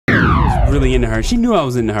really into her. She knew I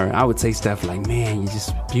was into her. I would say stuff like, man, you're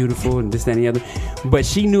just beautiful and this, that, and the other. But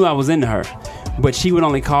she knew I was into her. But she would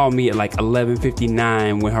only call me at like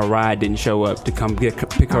 11:59 when her ride didn't show up to come pick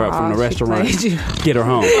her up from the restaurant, get her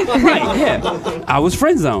home. Right, yeah. I was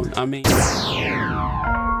friend zoned. I mean...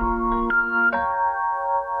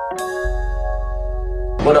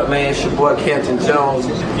 What up, man? It's your boy Canton Jones.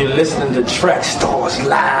 You're listening to Trackstarz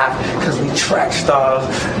live, because we Trackstarz.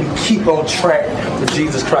 We keep on track with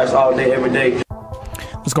Jesus Christ all day, every day.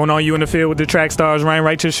 What's going on? You in the field with the Trackstarz, Ryan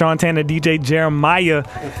Righteous, Sean Tanner, DJ Jeremiah.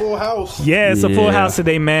 A full house. Yeah, it's a full house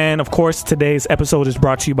today, man. Of course, today's episode is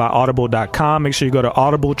brought to you by Audible.com. Make sure you go to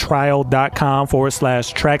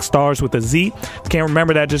audibletrial.com/Trackstarz with a Z. If you can't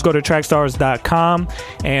remember that, just go to Trackstarz.com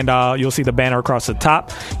and you'll see the banner across the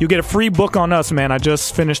top. You'll get a free book on us, man. I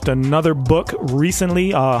just finished another book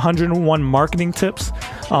recently, 101 Marketing Tips.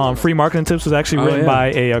 Free Marketing Tips was actually written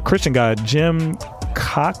by a Christian guy, Jim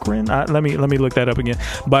Cochran. Let me look that up again.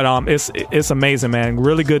 But it's amazing, man.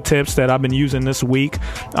 Really good tips that I've been using this week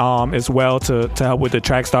as well to help with the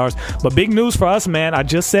Trackstarz. But big news for us, man. I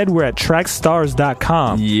just said we're at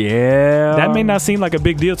Trackstarz.com. Yeah. That may not seem like a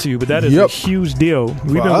big deal to you, but that is a huge deal.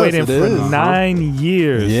 We've been waiting for 9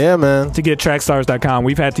 years to get Trackstarz.com.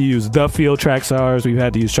 We've had to use The Field Trackstarz. We've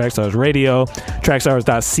had to use Trackstarz Radio,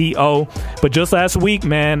 Trackstarz.co. But just last week,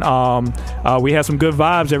 man, we had some good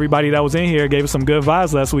vibes. Everybody that was in here gave us some good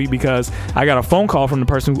vibes last week because I got a phone call from the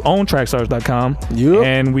person who owned Trackstarz.com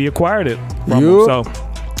and we acquired it from them. So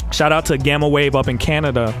shout out to Gamma Wave up in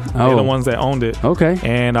Canada. They're the ones that owned it. Okay.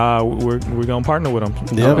 And we're going to partner with them.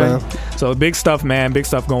 Yeah, man. So big stuff, man. Big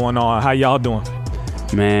stuff going on. How y'all doing?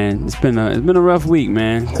 Man, it's been a rough week,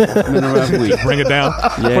 man. It's been a rough week. Bring it down.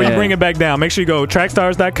 Before you bring it back down, make sure you go to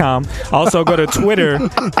Trackstarz.com. Also go to Twitter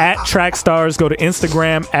at Trackstarz. Go to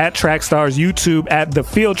Instagram at Trackstarz. YouTube at The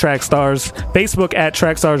Field Trackstarz. Facebook at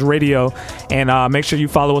Trackstarz Radio. And make sure you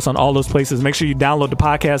follow us on all those places. Make sure you download the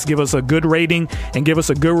podcast. Give us a good rating and give us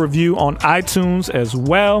a good review on iTunes as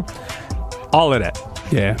well. All of that.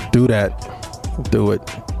 Yeah. Do that. Do it.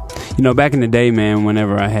 You know, back in the day, man,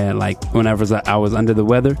 whenever I was under the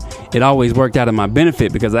weather, it always worked out in my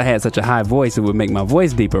benefit because I had such a high voice, it would make my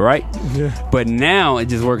voice deeper, right? Yeah. But now it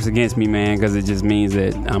just works against me, man, because it just means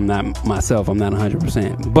that I'm not myself. I'm not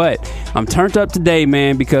 100%. But I'm turned up today,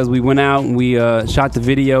 man, because we went out and we shot the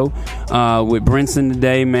video with Brinson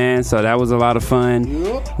today, man. So that was a lot of fun.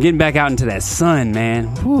 Yep. Getting back out into that sun, man.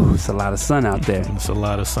 Whew, it's a lot of sun out there. It's a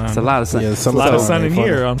lot of sun. It's a lot of sun. Yeah, it's a lot of sun in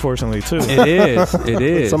here, unfortunately, too. It is. It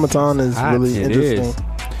is. Summertime is really interesting.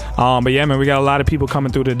 But yeah, man, we got a lot of people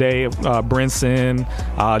coming through today. Brinson,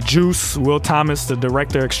 Juice, Will Thomas, the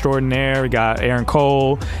director extraordinaire. We got Aaron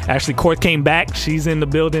Cole. Ashley Court came back. She's in the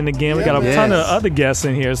building again. We got a ton of other guests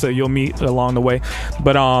in here, so you'll meet along the way.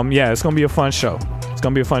 But yeah, it's gonna be a fun show. It's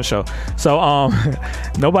gonna be a fun show. So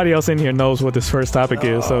nobody else in here knows what this first topic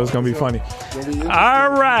is, so it's gonna be funny.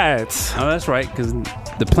 All right. Oh, that's right, because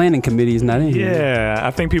the planning committee is not in here. Yeah,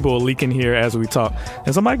 I think people will leak in here as we talk.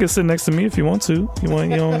 And somebody can sit next to me if you want to. You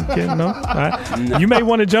don't get no? All right. You may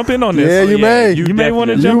want to jump in on this. Yeah, you may. You may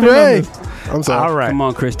want to jump in on this. I'm sorry. All right. Come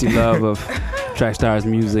on, Christy Love of Trackstarz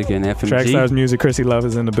Music and FMG. Trackstarz Music. Christy Love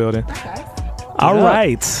is in the building. All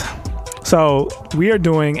right. So we are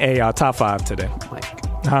doing a top 5 today.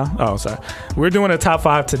 Oh, sorry. We're doing a top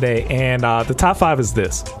 5 today, and the top 5 is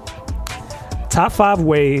this. Top 5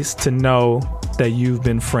 ways to know that you've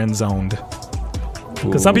been friend zoned.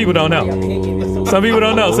 Because some people don't know. Some people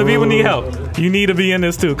don't know. Some people need help. You need to be in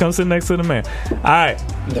this too. Come sit next to the man. All right.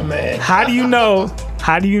 The man. How do you know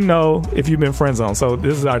if you've been friend zoned? So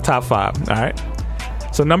this is our top 5. All right.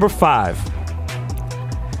 So number 5,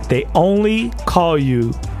 they only call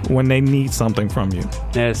you when they need something from you.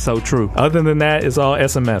 That's so true. Other than that, it's all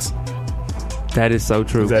SMS. That is so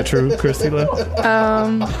true. Is that true, Christy?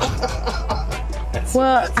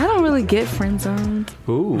 Well, I don't really get friend zoned.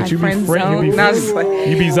 Ooh, you be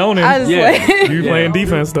zoning. You be playing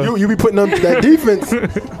defense though. You be putting up that defense.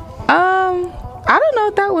 I don't know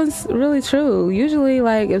if that was really true. Usually,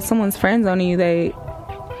 like if someone's friend zoning you, they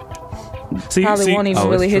probably won't even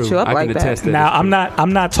really hit you up like that. Now, I'm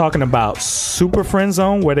not talking about super friend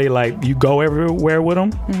zone where they like you go everywhere with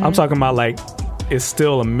them. Mm-hmm. I'm talking about like it's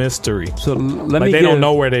still a mystery. So they don't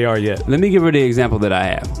know where they are yet. Let me give her the example that I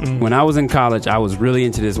have. Mm-hmm. When I was in college, I was really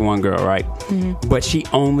into this one girl, right? Mm-hmm. But she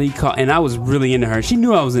only called, and I was really into her. She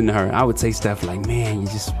knew I was into her. I would say stuff like, man,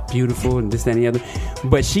 you're just beautiful and this, that, and the other.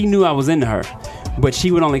 But she knew I was into her. But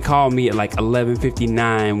she would only call me at like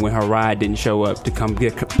 11:59 when her ride didn't show up to come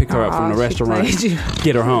pick her up from the restaurant,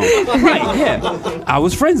 get her home. Right? Yeah, I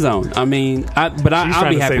was friend zone. I mean, I'll be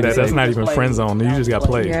happy to say that's not even friend zone. You just got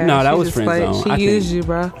played. Yeah, no, that was friend zone. She used you,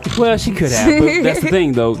 bro. Well, she could have. But that's the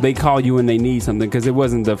thing, though. They call you when they need something because that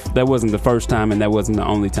wasn't the first time and that wasn't the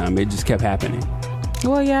only time. It just kept happening.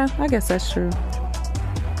 Well, yeah, I guess that's true.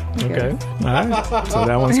 Okay. All right. So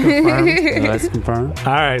that one's confirmed. That's confirmed.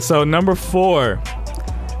 All right. So number 4,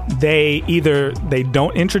 they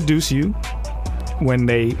don't introduce you when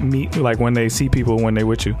they meet, like when they see people when they're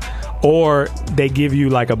with you, or they give you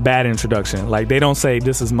like a bad introduction. Like they don't say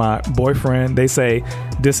this is my boyfriend. They say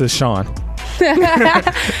this is Sean.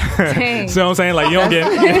 Dang. So I'm saying, like, you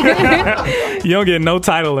don't get no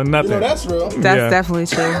title or nothing. That's real. That's definitely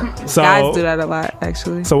true. So, guys do that a lot,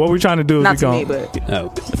 actually. So what we're trying to do is not to me,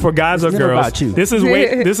 but for guys or girls. This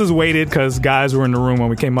is weighted because guys were in the room when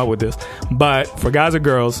we came up with this. But for guys or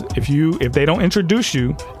girls, if they don't introduce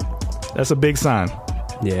you, that's a big sign.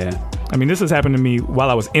 Yeah. I mean, this has happened to me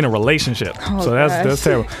while I was in a relationship. Oh, so that's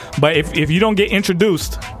terrible. But if you don't get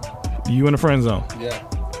introduced, you in the friend zone. Yeah.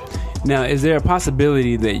 Now, is there a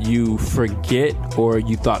possibility that you forget or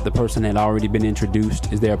you thought the person had already been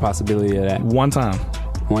introduced? Is there a possibility of that? One time.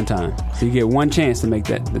 So you get one chance to make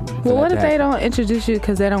that. Well, what if they don't introduce you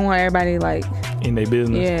because they don't want everybody like in their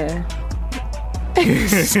business? Yeah.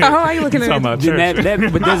 So how are you looking at me? But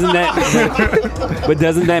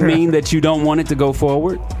doesn't that mean that you don't want it to go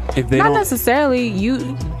forward? If they not necessarily,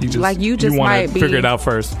 you just might be figure it out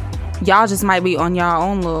first. Y'all just might be on y'all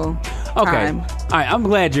own little time. All right, I'm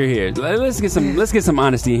glad you're here. Let's get some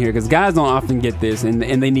honesty in here because guys don't often get this, and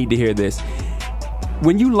they need to hear this.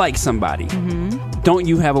 When you like somebody, don't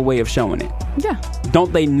you have a way of showing it? Yeah.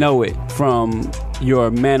 Don't they know it from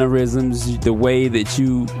your mannerisms, the way that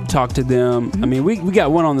you talk to them? I mean, we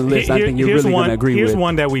got one on the list. I think you're really going to agree with. Here's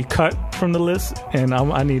one that we cut from the list, and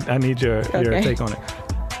I need your take on it.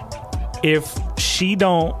 If she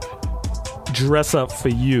don't dress up for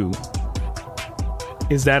you,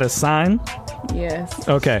 is that a sign? Yes.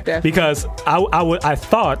 Okay. Definitely. Because I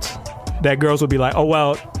thought that girls would be like, oh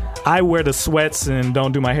well, I wear the sweats and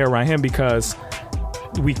don't do my hair around him because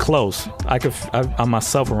we close. I'm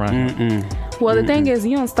myself around him. Well, the thing is,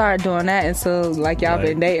 you don't start doing that until like y'all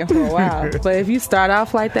been dating for a while. But if you start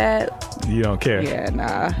off like that, you don't care. Yeah,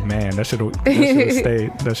 nah. Man, that should have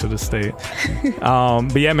stayed. That should have stayed.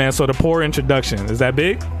 But yeah, man. So the poor introduction, is that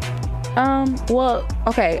big? Well,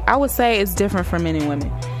 okay. I would say it's different for men and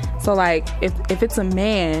women. So like, if it's a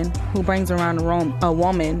man who brings around a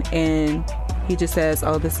woman and he just says,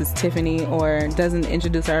 "Oh, this is Tiffany," or doesn't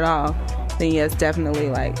introduce her at all, then yes, definitely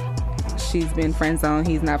like she's been friend zone.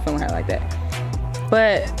 He's not feeling her like that.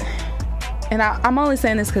 But, and I'm only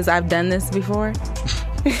saying this because I've done this before.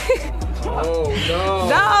 Oh no!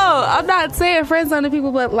 No, I'm not saying friend zone to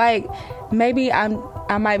people, but like maybe I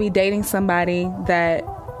might be dating somebody that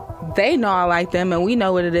they know I like them and we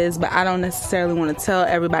know what it is, but I don't necessarily want to tell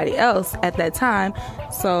everybody else at that time.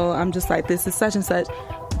 So I'm just like, this is such and such.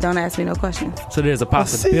 Don't ask me no questions. So there's a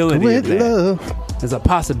possibility of that. There's a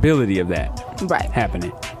possibility of that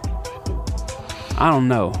happening. I don't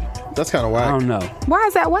know. That's kind of whack. I don't know. Why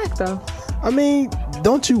is that whack though? I mean,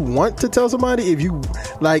 don't you want to tell somebody if you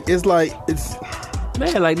like? It's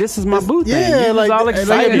man, like this is my boo thing. Yeah, you're like all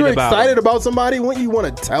excited if you're about excited about somebody, wouldn't you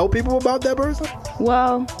want to tell people about that person?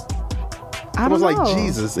 Well, I don't know. It's like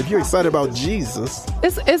Jesus. If you're excited about Jesus,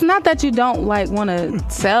 it's not that you don't like want to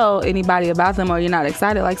tell anybody about them or you're not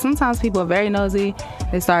excited. Like sometimes people are very nosy.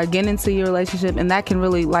 They start getting into your relationship, and that can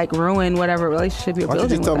really like ruin whatever relationship you're building. Why don't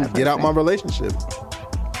you just tell them get out my relationship?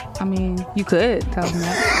 I mean, you could tell them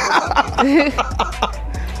that.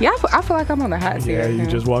 Yeah, I feel like I'm on the hot seat. Yeah, you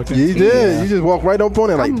just walked in. You did. Yeah. You just walked right up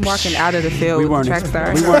on it. Like, I'm walking out of the field with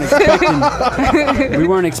Trackstarz. We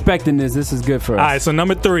weren't expecting this. This is good for us. All right, so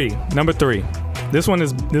number three. This one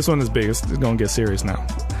is big. It's gonna get serious now.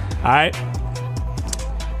 All right.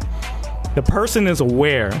 The person is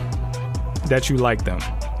aware that you like them.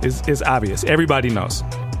 It's obvious. Everybody knows,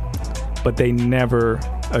 but they never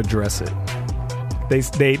address it. They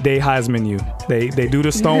Heisman you. They do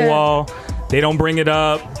the Stonewall. They don't bring it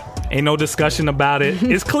up. Ain't no discussion about it.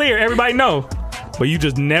 It's clear. Everybody know. But you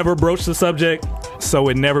just never broach the subject, so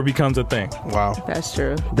it never becomes a thing. Wow. That's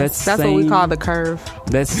true. That's what we call the curve.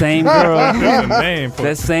 That same girl.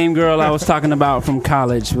 That same girl I was talking about from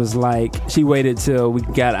college was like, she waited till we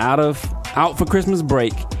got out for Christmas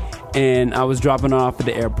break. And I was dropping her off at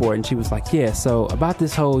the airport, and she was like, yeah, so about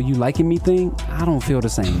this whole you liking me thing, I don't feel the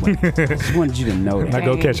same way. I just wanted you to know that. Now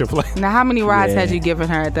go catch a flight. Now, how many rides had you given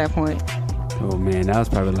her at that point? Oh man, that was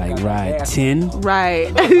probably like ride 10. Right.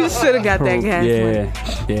 You should have got that gas money.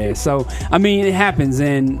 Yeah. So I mean, it happens,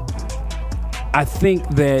 and I think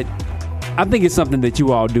it's something that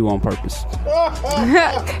you all do on purpose.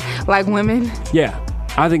 Like women? Yeah.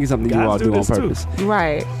 I think it's something you all do on purpose. Too.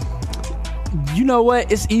 Right. You know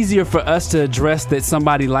what? It's easier for us to address that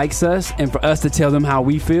somebody likes us and for us to tell them how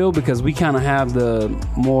we feel because we kind of have the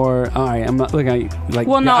more. All right, I'm not looking at like.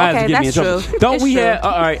 Well, no, okay, that's true. Don't we have?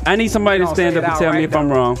 All right, I need somebody to stand up and tell me if I'm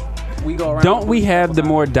wrong. Don't we have the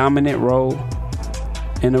more dominant role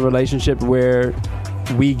in a relationship where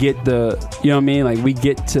we get the, you know what I mean? Like we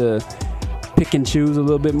get to pick and choose a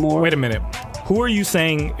little bit more. Wait a minute. Who are you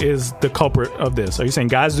saying is the culprit of this? Are you saying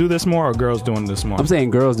guys do this more or girls doing this more? I'm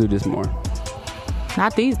saying girls do this more.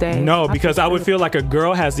 Not these days. No, because I would feel like a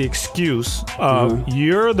girl has the excuse of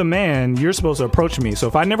you're the man, you're supposed to approach me. So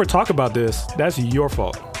if I never talk about this, that's your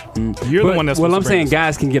fault. You're the one that's. Well, I'm saying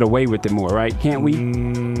guys can get away with it more, right? Can't we?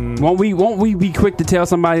 Won't we be quick to tell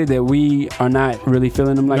somebody that we are not really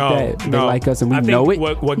feeling them like that? They like us and we know it.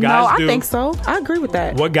 What guys do? I think so. I agree with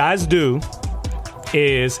that. What guys do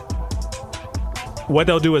is what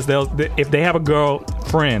they'll do is if they have a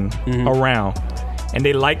girlfriend around and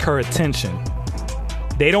they like her attention,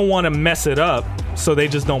 they don't want to mess it up, so they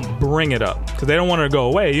just don't bring it up because they don't want her to go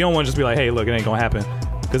away. You don't want to just be like, hey, look, it ain't gonna happen,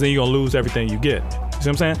 because then you're gonna lose everything you get. You see what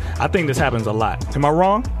I'm saying? I think this happens a lot. Am I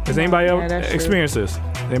wrong? Has anybody ever experienced this?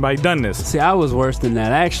 Anybody done this? See, I was worse than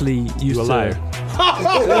that. I actually used to. Liar.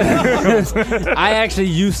 I actually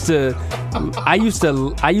used to. I used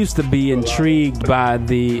to be intrigued by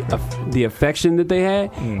the affection that they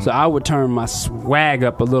had. So I would turn my swag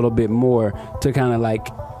up a little bit more to kind of like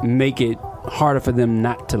make it harder for them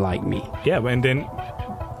not to like me. Yeah, and then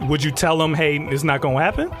would you tell them, hey, it's not gonna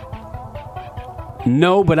happen?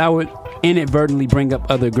 No, but I would inadvertently bring up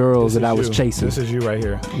other girls that I was chasing. This is you right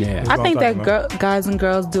here. Yeah, I think that guys and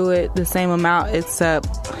girls do it the same amount, except,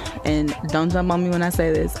 and don't jump on me when I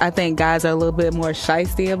say this, I think guys are a little bit more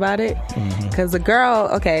shysty about it. Because the girl,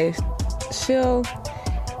 okay,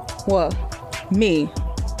 me,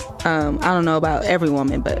 I don't know about every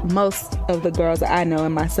woman, but most of the girls that I know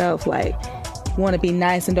and myself, like, want to be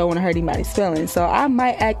nice and don't want to hurt anybody's feelings. So I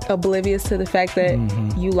might act oblivious to the fact that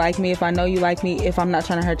you like me if I know you like me, if I'm not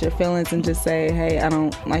trying to hurt your feelings, and just say, hey, I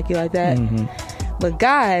don't like you like that. But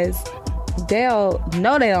guys, they'll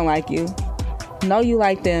know they don't like you, know you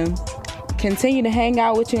like them, continue to hang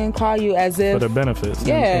out with you and call you as if for the benefits,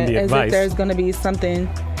 and the as advice. if there's going to be something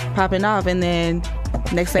popping off, and then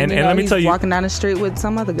next thing you know, he's walking down the street with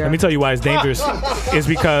some other girl. Let me tell you why it's dangerous. Is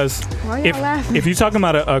because if you're talking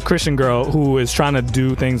about a Christian girl who is trying to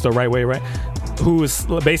do things the right way, right? Who is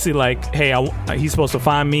basically like, hey, he's supposed to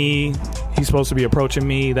find me, he's supposed to be approaching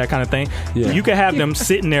me, that kind of thing. Yeah. You could have them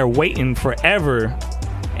sitting there waiting forever,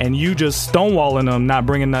 and you just stonewalling them, not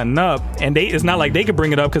bringing nothing up, and it's not like they could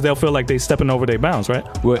bring it up because they'll feel like they stepping over their bounds, right?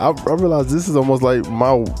 Well, I realize this is almost like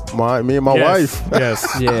me and my wife.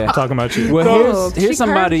 Yes, yeah. I'm talking about you. Well, here's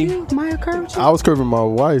somebody. Maya curved you? I was curving my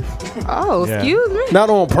wife. Oh, excuse me. Not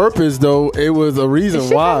on purpose though. It was a reason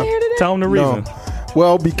why. Tell them the reason. No.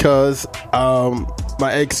 Well, because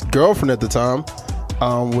my ex-girlfriend at the time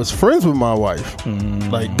was friends with my wife,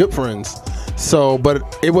 like good friends. So,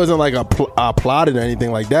 but it wasn't like I plotted or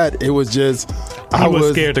anything like that. It was just I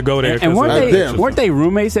was scared to go there. And weren't they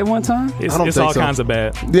roommates at one time? It's all kinds of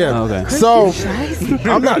bad. Yeah. Oh, okay. So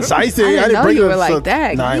I'm not shiesty. I didn't know you were like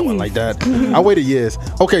that. Nah, I ain't like that. I waited years.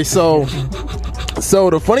 Okay, so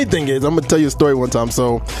the funny thing is, I'm gonna tell you a story one time.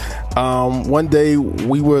 So one day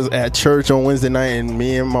we was at church on Wednesday night, and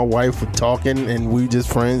me and my wife were talking, and we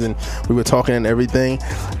just friends, and we were talking and everything,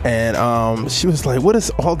 and she was like, what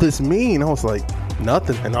does all this mean? I was like,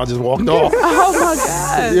 nothing, and I just walked off. Oh my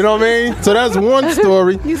God. You know what I mean? So that's one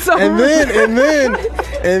story. And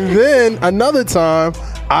then another time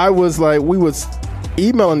I was like, we was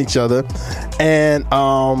emailing each other, and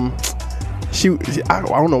I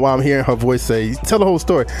don't know why I'm hearing her voice say, tell the whole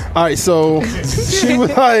story. All right, so she was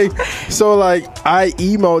like, I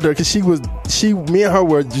emailed her because me and her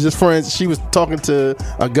were just friends. She was talking to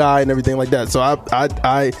a guy and everything like that. So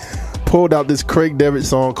I pulled out this Craig David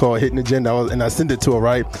song called Hitting Agenda, and I sent it to her,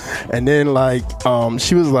 right? And then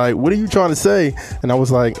she was like, what are you trying to say? And I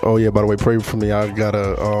was like, oh yeah, by the way, pray for me, I got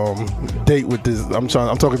a date with this, I'm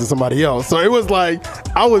talking to somebody else. So it was like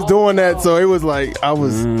I was doing that. So it was like I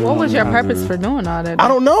was what was your purpose for doing all that? I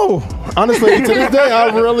don't know, honestly. To this day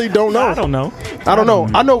I really don't know. I don't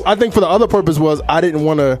know. I think for the other purpose was I didn't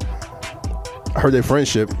want to hurt their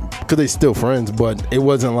friendship, because they still friends, but it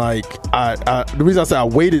wasn't like the reason I said I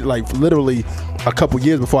waited like literally a couple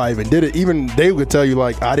years before I even did it. Even they would tell you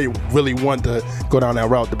like I didn't really want to go down that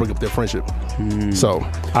route to bring up their friendship. So,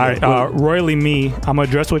 all right, royally me. I'm gonna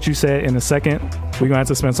address what you said in a second. We're gonna have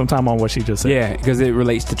to spend some time on what she just said. Yeah, because it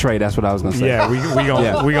relates to Trey. That's what I was gonna say. Yeah,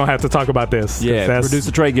 we gonna have to talk about this. Yeah,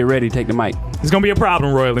 producer Trey, get ready, take the mic. It's gonna be a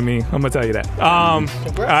problem, royally me. I'm gonna tell you that. All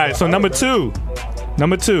right, so number two,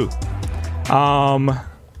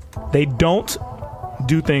 they don't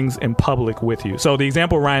do things in public with you. So the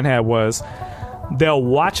example Ryan had was they'll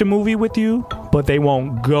watch a movie with you, but they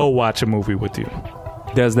won't go watch a movie with you.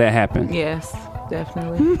 Does that happen? Yes,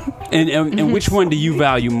 definitely. And which one do you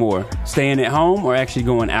value more? Staying at home or actually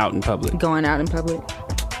going out in public? Going out in public.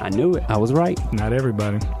 I knew it. I was right. Not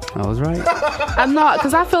everybody. I was right. I'm not,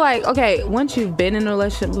 because I feel like, okay, once you've been in a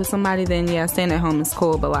relationship with somebody, then yeah, staying at home is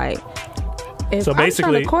cool. But like, if so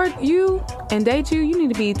basically, I'm trying to court you and date you, you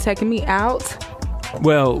need to be taking me out.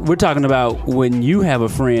 Well, we're talking about when you have a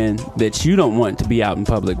friend that you don't want to be out in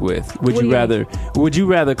public with. Would you rather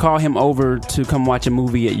call him over to come watch a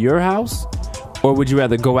movie at your house, or would you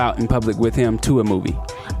rather go out in public with him to a movie?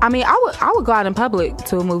 I mean, I would go out in public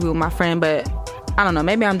to a movie with my friend, but I don't know.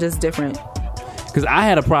 Maybe I'm just different. Because I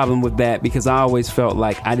had a problem with that because I always felt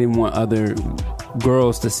like I didn't want other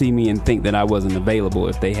girls to see me and think that I wasn't available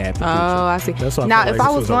if they had potential. Oh, I see. Now, if I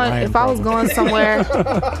was going somewhere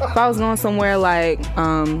like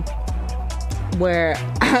where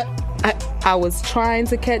I was trying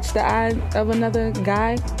to catch the eye of another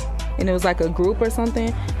guy, and it was like a group or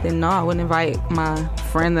something, then no, I wouldn't invite my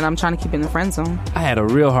friend that I'm trying to keep in the friend zone. I had a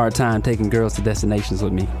real hard time taking girls to destinations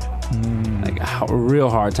with me. Like a real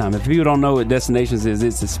hard time. If people don't know what Destinations is,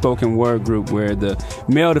 it's a spoken word group where the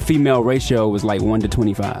male to female ratio was like 1 to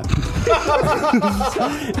 25.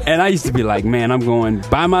 And I used to be like, man, I'm going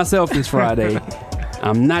by myself this Friday.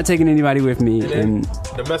 I'm not taking anybody with me. And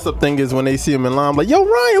the mess up thing is when they see him in line, I'm like, yo,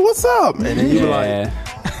 Ryan, what's up? And then you're like,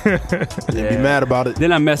 be mad about it.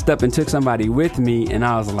 Then I messed up and took somebody with me, and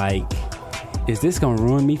I was like, is this going to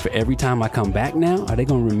ruin me for every time I come back now? Are they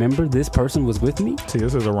going to remember this person was with me? See,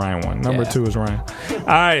 this is a Ryan one. Number two is Ryan. All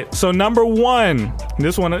right, so number one,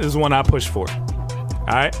 this one is one I push for. All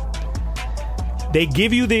right? They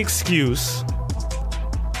give you the excuse,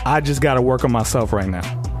 I just got to work on myself right now.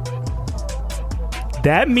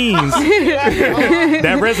 That means,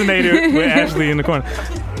 that resonated with Ashley in the corner.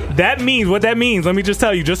 That means, what that means, let me just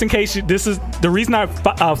tell you, just in case this is the reason I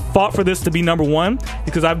fought for this to be number one,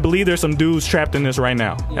 because I believe there's some dudes trapped in this right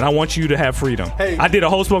now, and I want you to have freedom. Hey, I did a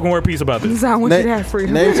whole spoken word piece about this. I want you to have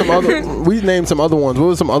freedom. We named some other ones. What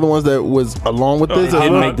were some other ones that was along with this?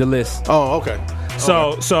 Didn't make the list. Oh, okay.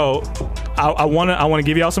 So I want to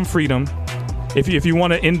give y'all some freedom. If you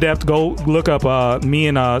want to in depth, go look up me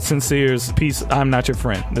and Sincere's piece. I'm Not Your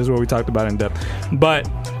Friend. This is what we talked about in depth, but.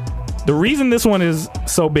 The reason this one is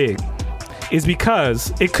so big is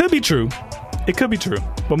because it could be true. It could be true.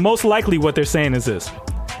 But most likely what they're saying is this.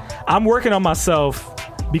 I'm working on myself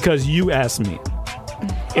because you asked me.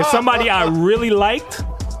 If somebody I really liked,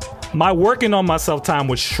 my working on myself time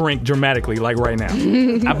would shrink dramatically, like right now.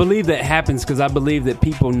 I believe that happens because I believe that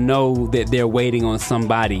people know that they're waiting on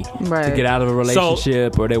somebody to get out of a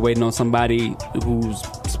relationship, or they're waiting on somebody who's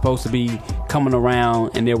supposed to be coming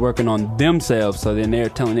around, and they're working on themselves, so then they're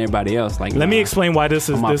telling everybody else, like, let me explain why this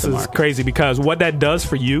is crazy, because what that does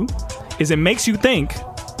for you is it makes you think,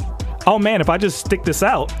 oh man, if I just stick this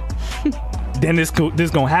out, then this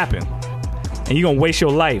gonna happen, and you're gonna waste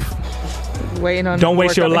your life. Don't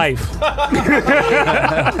waste your life. So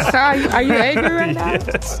are you angry right now?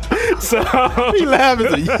 Yes. So he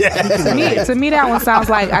laughing. Yes. To me, that one sounds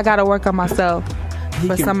like I gotta work on myself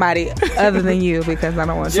for somebody other than you, because I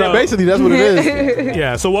don't want to. Yeah, basically that's what it is.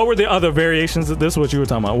 Yeah. So what were the other variations of this? What you were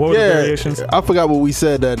talking about? What were the variations? I forgot what we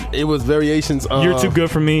said. That it was variations. You're too good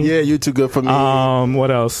for me. Yeah, you're too good for me. What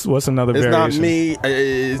else? What's another variation? It's not me.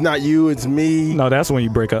 It's not you. It's me. No, that's when you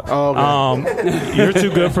break up. Oh, okay. You're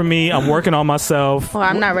too good for me. I'm working on myself. Well,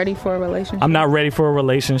 I'm not ready for a relationship. I'm not ready for a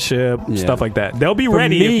relationship. Yeah. Stuff like that. They'll be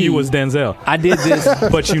ready if you was Denzel. I did this,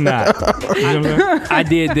 but you not. You know what I'm saying? I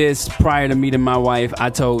did this prior to meeting my wife. I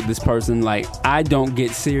told this person, like, I don't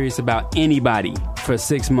get serious about anybody for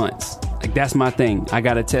 6 months. Like, that's my thing. I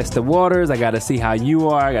gotta test the waters. I gotta see how you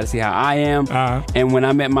are. I gotta see how I am. And when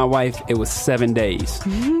I met my wife, it was 7 days.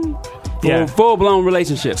 Full blown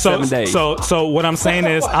relationship. 7 days. So what I'm saying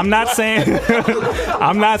is, I'm not saying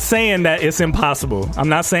that it's impossible. I'm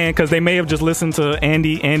not saying, because they may have just listened to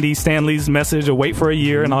Andy Stanley's message or wait for a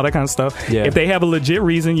year and all that kind of stuff. Yeah. If they have a legit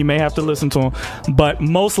reason, you may have to listen to them. But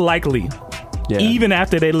most likely, even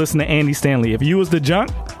after they listen to Andy Stanley, if you was the junk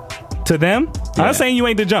to them, I'm not saying you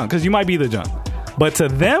ain't the junk, because you might be the junk, but to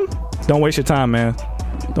them, don't waste your time, man.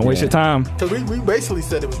 Don't waste your time. Because we basically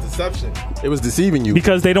said it was deception. It was deceiving you.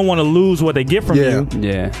 Because they don't want to lose what they get from you.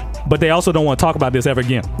 Yeah. But they also don't want to talk about this ever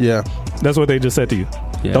again. Yeah. That's what they just said to you.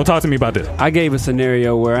 Yeah. Don't talk to me about this. I gave a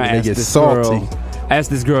scenario where I asked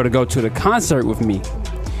this girl to go to the concert with me.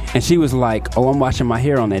 And she was like, "Oh, I'm washing my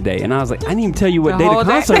hair on that day," and I was like, "I didn't even tell you what day the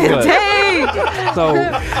concert was." So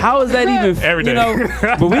how is that even? Every day.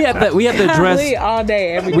 But we have to address all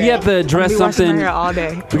day. Every day. We have to address something. My hair all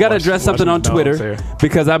day. We got to address something on Twitter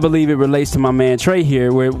because I believe it relates to my man Trey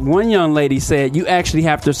here, where one young lady said you actually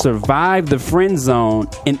have to survive the friend zone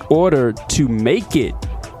in order to make it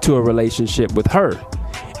to a relationship with her.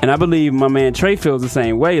 And I believe my man Trey feels the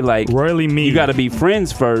same way. Like, Royally Me, you got to be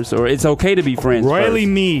friends first, or it's okay to be friends Royally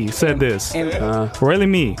first. Me said this. Royally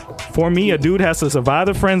Me. For me, a dude has to survive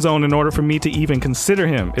the friend zone in order for me to even consider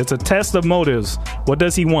him. It's a test of motives. What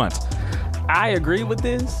does he want? I agree with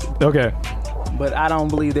this. Okay. But I don't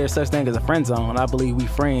believe there's such thing as a friend zone. I believe we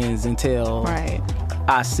friends until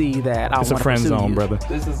I see that I want to pursue you. It's a friend zone, brother.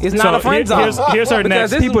 It's not a friend zone. Here's her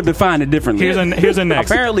next. People define it differently. Here's her next.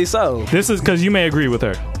 Apparently so. This is because you may agree with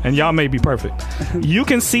her, and y'all may be perfect. You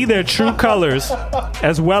can see their true colors,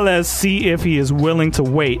 as well as see if he is willing to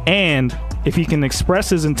wait, and if he can express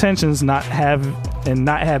his intentions, not have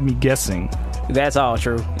me guessing. That's all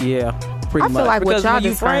true. Yeah, pretty much. I feel like because what y'all when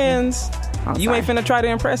you friends, you ain't finna try to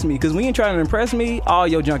impress me. Because when you trying to impress me, all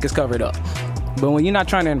your junk is covered up. But when you're not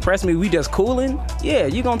trying to impress me, we just cooling. Yeah,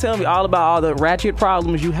 you gonna tell me all about all the ratchet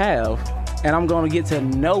problems you have, and I'm gonna get to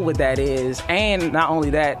know what that is, and not only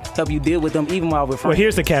that, help you deal with them even while we're friends. Well,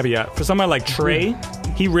 here's the caveat: for somebody like Trey,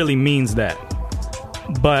 he really means that.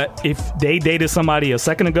 But if they dated somebody a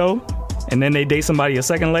second ago, and then they date somebody a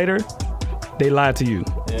second later, they lied to you.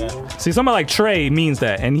 Yeah. See, somebody like Trey means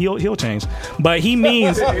that, and he'll change. But he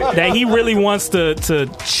means that he really wants to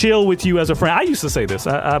chill with you as a friend. I used to say this.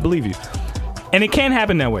 I believe you. And it can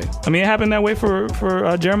happen that way. I mean, it happened that way for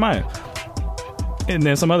Jeremiah. And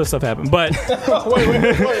then some other stuff happened. But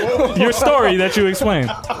wait. Your story that you explained.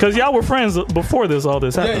 Because y'all were friends before all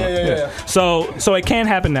this happened. Yeah. So it can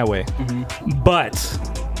happen that way. Mm-hmm. But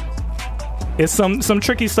it's some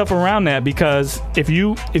tricky stuff around that, because if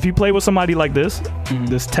you play with somebody like this,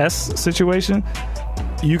 this test situation,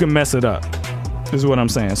 you can mess it up. This is what I'm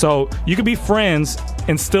saying. So you could be friends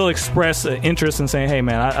and still express an interest in saying, "Hey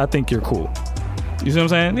man, I think you're cool." You see what I'm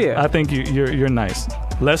saying? Yeah. I think you're nice.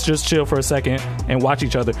 Let's just chill for a second and watch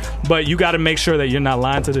each other. But you got to make sure that you're not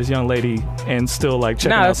lying to this young lady and still like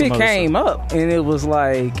checking out some other stuff. Now, if it came up and it was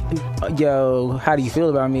like, "Yo, how do you feel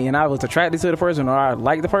about me?" and I was attracted to the person or I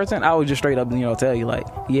like the person, I would just straight up, tell you like,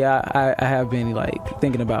 "Yeah, I have been like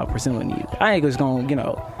thinking about pursuing you." I ain't just gonna,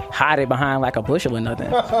 hide it behind like a bushel or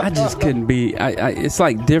nothing. I just couldn't be. It's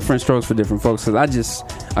like different strokes for different folks. Because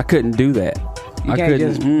I couldn't do that. You can't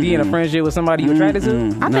just be in a friendship with somebody you're attracted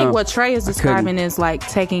to? I think what Trey is describing is like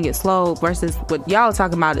taking it slow versus what y'all are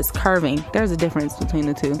talking about is curving. There's a difference between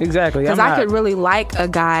the two. Exactly. Because I could really like a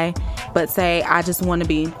guy, but say I just want to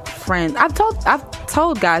be friends. I've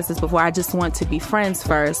told guys this before. I just want to be friends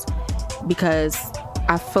first, because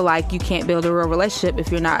I feel like you can't build a real relationship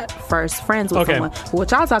if you're not first friends with someone. But what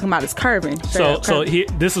y'all talking about is curving. So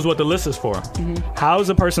this is what the list is for. Mm-hmm. How is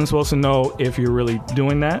a person supposed to know if you're really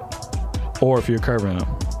doing that? Or if you're curving them?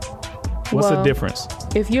 What's the difference?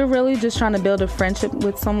 If you're really just trying to build a friendship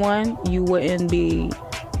with someone, you wouldn't be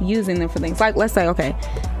using them for things. Like, let's say, okay,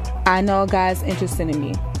 I know a guy's interested in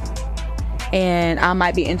me, and I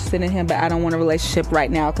might be interested in him, but I don't want a relationship right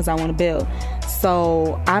now because I want to build.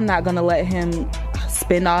 So I'm not going to let him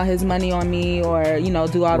spend all his money on me or,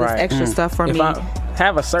 do all this extra stuff for me.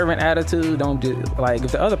 Have a servant attitude. Don't do, like,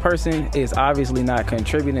 if the other person is obviously not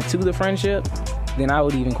contributing to the friendship, then I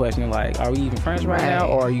would even question, like, are we even friends right now,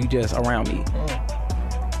 or are you just around me?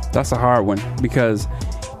 That's a hard one, because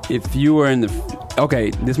if you were in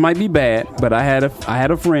this might be bad, but I had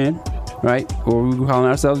a friend, right, or we were calling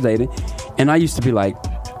ourselves dating, and I used to be like,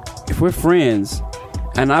 if we're friends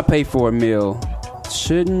and I pay for a meal,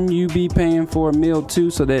 shouldn't you be paying for a meal too,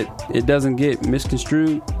 so that it doesn't get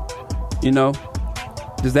misconstrued?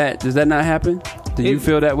 Does that not happen? Do you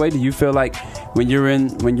feel that way? Do you feel like when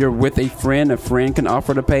you're with a friend can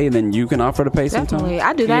offer to pay, and then you can offer to pay sometimes? Definitely.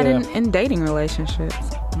 I do that in dating relationships,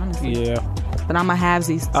 honestly. Yeah. But I'm a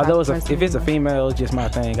halvesies. Although if it's a female, it's just my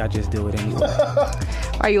thing. I just do it anyway.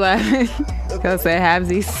 Why you laughing? Because say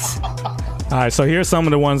halvesies. All right, so here's some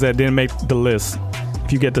of the ones that didn't make the list.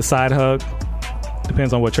 If you get the side hug,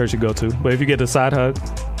 depends on what church you go to, but if you get the side hug,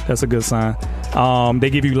 that's a good sign. They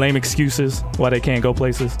give you lame excuses why they can't go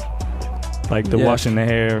places, like the washing the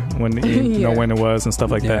hair when when it was and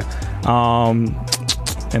stuff like that.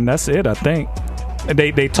 And that's it, I think.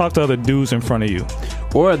 They talk to other dudes in front of you.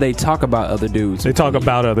 Or they talk about other dudes. They talk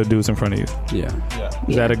about other dudes in front of you. Yeah.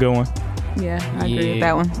 Is that a good one? Yeah, I agree with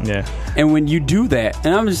that one. Yeah. And when you do that,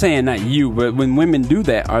 and I'm just saying not you, but when women do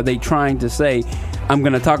that, are they trying to say, I'm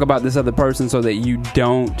going to talk about this other person so that you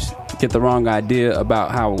don't get the wrong idea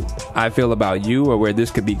about how I feel about you or where this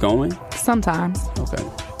could be going? Sometimes. Okay.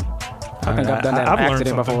 I think I've done that on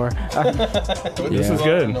accident before. This is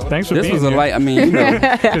good. Thanks for being here. This was a light, I mean, you know.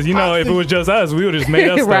 Because, you know, if it was just us, we would have just made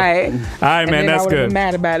up stuff. Right. All right, man, that's good. I would be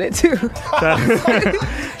mad about it, too.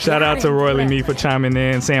 Shout out to Royally Me for chiming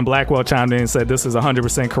in. Sam Blackwell chimed in and said, this is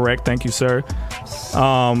 100% correct. Thank you, sir.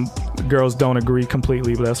 Girls don't agree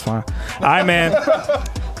completely, but that's fine. All right, man.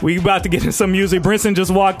 We about to get into some music. Brinson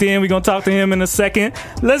just walked in. We're going to talk to him in a second.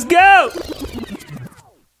 Let's go.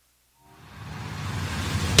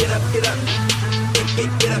 Get up, get up.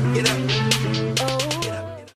 Get up, get up.